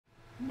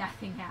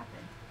Nothing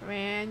happened.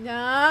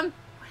 Random.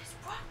 What is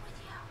wrong with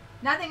you?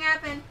 Nothing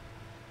happened.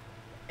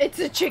 It's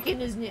a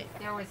chicken, isn't it?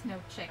 There was no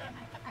chicken.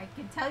 I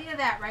can tell you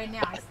that right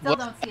now. I still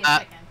don't see a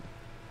chicken.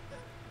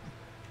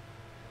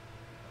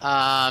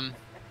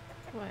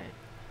 What?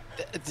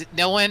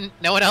 No one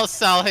else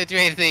saw her do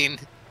anything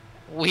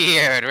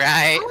weird,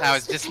 right? That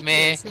was just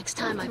me. Next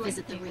time I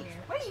visit the reef.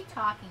 What are you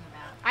talking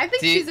about? I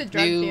think she's a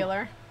drug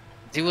dealer.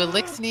 Do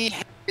Elixir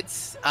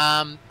heads,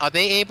 are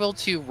they able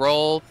to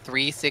roll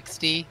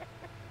 360?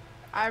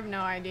 I have no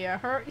idea.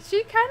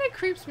 She kind of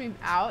creeps me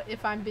out,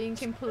 if I'm being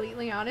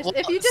completely honest. Well,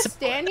 if you just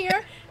stand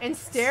here and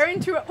stare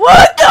into it.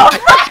 What the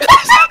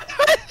fuck?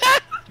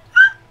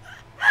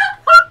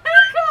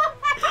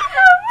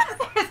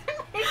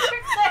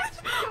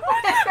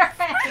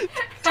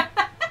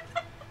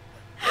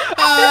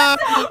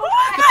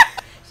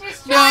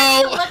 She's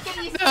trying to look at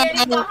you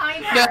standing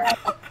behind her.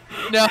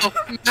 No,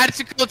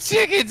 magical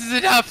chickens is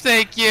enough,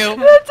 thank you.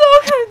 That's all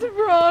kinds of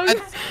wrong.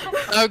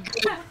 I'm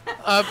good.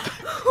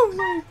 Oh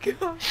my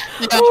god.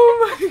 Yeah. Oh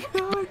my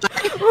god.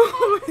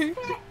 Oh my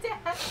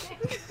god.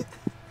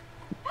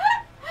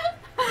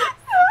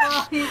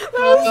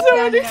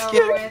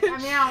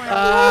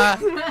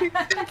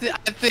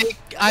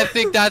 I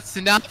think that's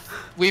enough.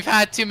 We've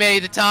had too many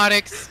of the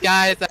tonics,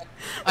 guys.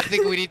 I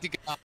think we need to go.